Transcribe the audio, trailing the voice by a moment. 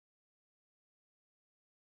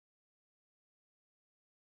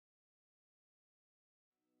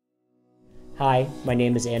Hi, my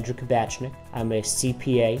name is Andrew Kabachnik. I'm a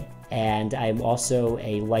CPA and I'm also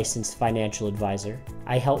a licensed financial advisor.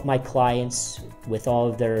 I help my clients with all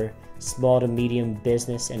of their small to medium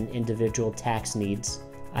business and individual tax needs.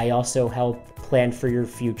 I also help plan for your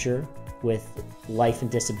future with life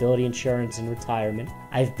and disability insurance and retirement.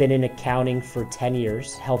 I've been in accounting for 10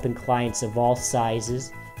 years, helping clients of all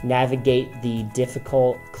sizes navigate the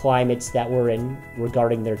difficult climates that we're in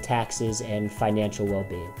regarding their taxes and financial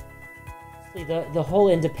well-being. The whole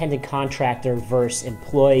independent contractor versus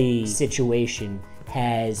employee situation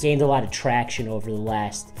has gained a lot of traction over the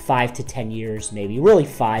last 5 to 10 years, maybe, really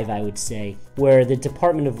 5, I would say, where the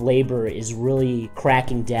Department of Labor is really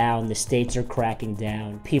cracking down, the states are cracking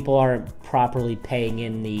down, people aren't properly paying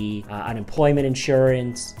in the unemployment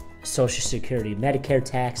insurance, Social Security, Medicare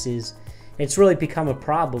taxes. It's really become a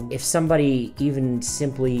problem. If somebody even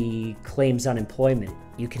simply claims unemployment,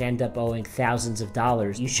 you could end up owing thousands of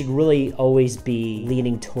dollars. You should really always be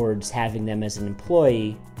leaning towards having them as an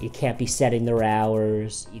employee. You can't be setting their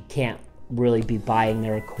hours. You can't really be buying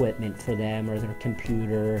their equipment for them or their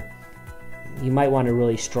computer. You might want to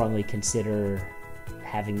really strongly consider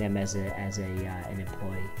having them as an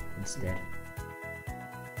employee instead.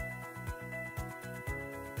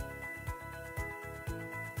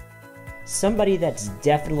 Somebody that's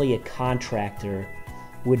definitely a contractor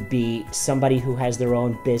would be somebody who has their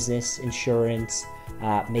own business insurance.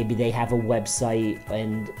 Maybe they have a website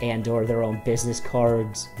and or their own business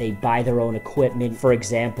cards. They buy their own equipment. For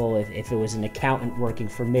example, if it was an accountant working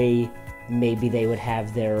for me, maybe they would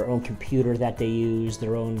have their own computer that they use,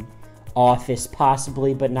 their own office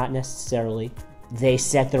possibly, but not necessarily. They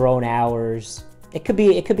set their own hours. It could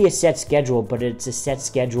be a set schedule, but it's a set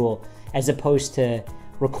schedule as opposed to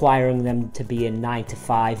requiring them to be in 9 to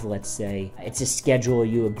 5, let's say. It's a schedule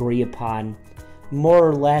you agree upon, more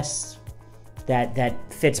or less, that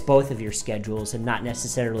fits both of your schedules and not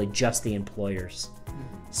necessarily just the employer's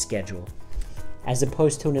schedule. As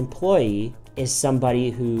opposed to an employee is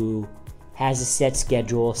somebody who has a set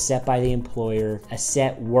schedule set by the employer, a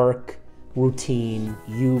set work routine.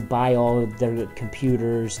 You buy all of their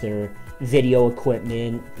computers, their video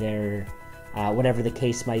equipment, their whatever the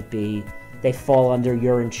case might be. They fall under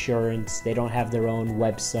your insurance. They don't have their own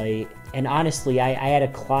website. And honestly, I had a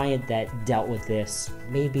client that dealt with this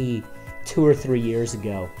maybe 2 or 3 years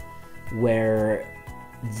ago where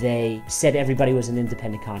they said everybody was an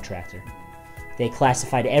independent contractor. They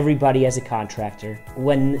classified everybody as a contractor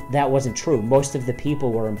when that wasn't true. Most of the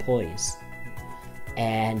people were employees.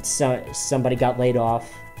 And so somebody got laid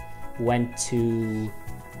off, went to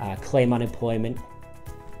claim unemployment,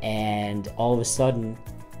 and all of a sudden,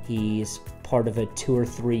 he's part of a 2 or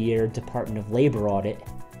 3 year Department of Labor audit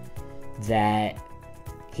that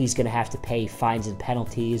he's going to have to pay fines and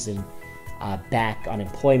penalties and back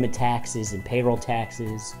unemployment taxes and payroll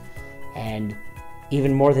taxes. And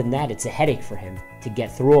even more than that, it's a headache for him to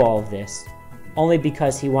get through all of this, only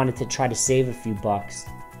because he wanted to try to save a few bucks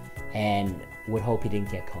and would hope he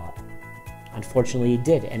didn't get caught. Unfortunately, he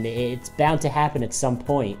did, and it's bound to happen at some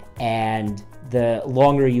point, and the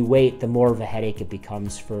longer you wait, the more of a headache it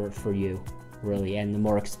becomes for you, really, and the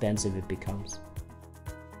more expensive it becomes.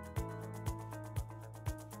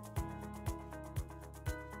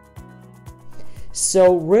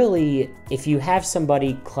 So really, if you have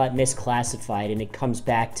somebody misclassified and it comes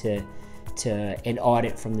back to an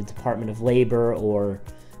audit from the Department of Labor or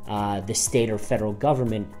the state or federal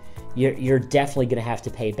government, you're definitely going to have to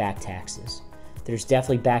pay back taxes. There's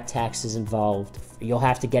definitely back taxes involved. You'll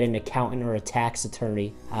have to get an accountant or a tax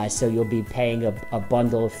attorney, so you'll be paying a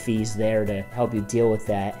bundle of fees there to help you deal with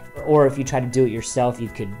that. Or if you try to do it yourself, you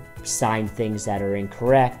could sign things that are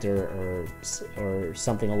incorrect or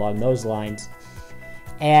something along those lines.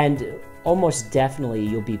 And almost definitely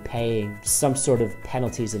you'll be paying some sort of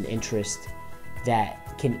penalties and interest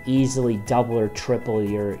that can easily double or triple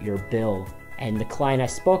your bill. And the client I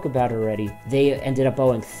spoke about already, they ended up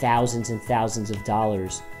owing thousands and thousands of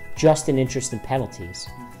dollars just in interest and penalties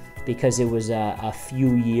because it was a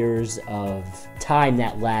few years of time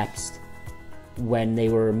that lapsed when they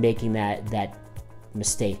were making that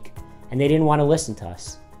mistake. And they didn't want to listen to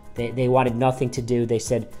us. They wanted nothing to do. They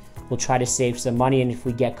said, we'll try to save some money, and if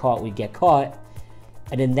we get caught, we get caught.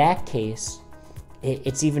 And in that case,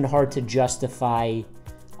 it's even hard to justify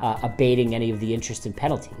abating any of the interest and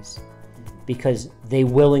penalties, because they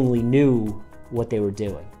willingly knew what they were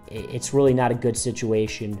doing. It's really not a good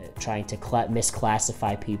situation trying to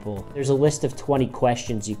misclassify people. There's a list of 20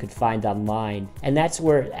 questions you could find online, and that's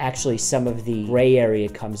where actually some of the gray area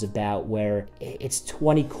comes about, where it's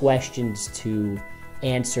 20 questions to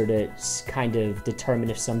answer to kind of determine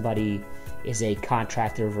if somebody is a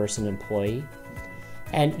contractor versus an employee.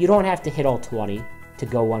 And you don't have to hit all 20 to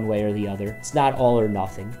go one way or the other. It's not all or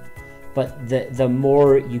nothing. But the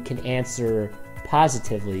more you can answer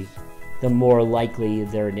positively, the more likely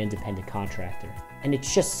they're an independent contractor. And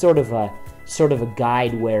it's just sort of a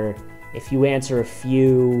guide where if you answer a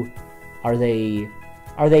few, are they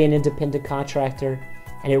an independent contractor?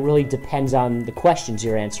 And it really depends on the questions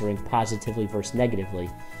you're answering, positively versus negatively.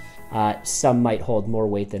 Some might hold more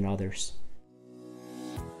weight than others.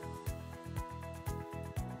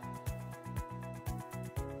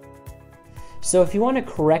 So if you want to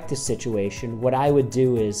correct the situation, what I would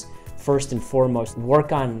do is, first and foremost,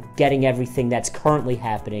 work on getting everything that's currently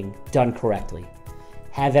happening done correctly.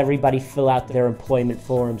 Have everybody fill out their employment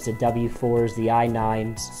forms, the W-4s, the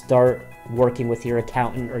I-9s. Start working with your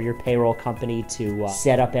accountant or your payroll company to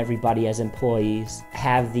set up everybody as employees.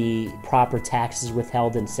 Have the proper taxes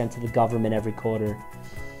withheld and sent to the government every quarter.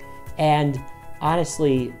 And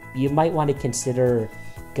honestly, you might want to consider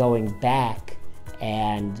going back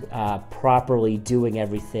and properly doing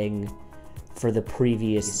everything for the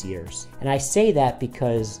previous years. And I say that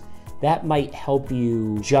because that might help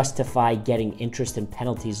you justify getting interest and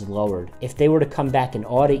penalties lowered. If they were to come back and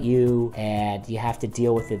audit you and you have to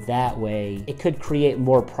deal with it that way, it could create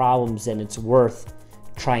more problems than it's worth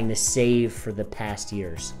trying to save for the past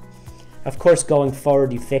years. Of course, going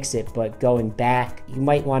forward, you fix it, but going back, you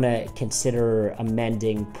might want to consider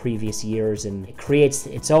amending previous years, and it creates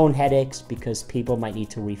its own headaches because people might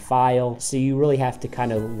need to refile. So you really have to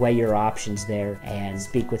kind of weigh your options there and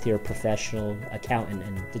speak with your professional accountant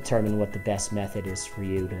and determine what the best method is for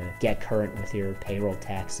you to get current with your payroll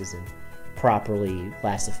taxes and properly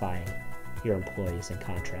classifying your employees and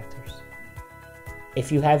contractors. If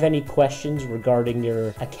you have any questions regarding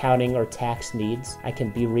your accounting or tax needs, I can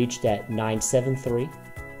be reached at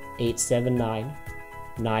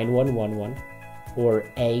 973-879-9111 or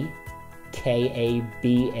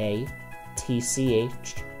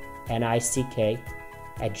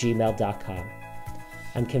akabatchnick@gmail.com.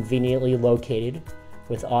 I'm conveniently located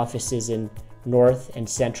with offices in North and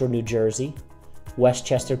Central New Jersey,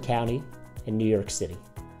 Westchester County, and New York City.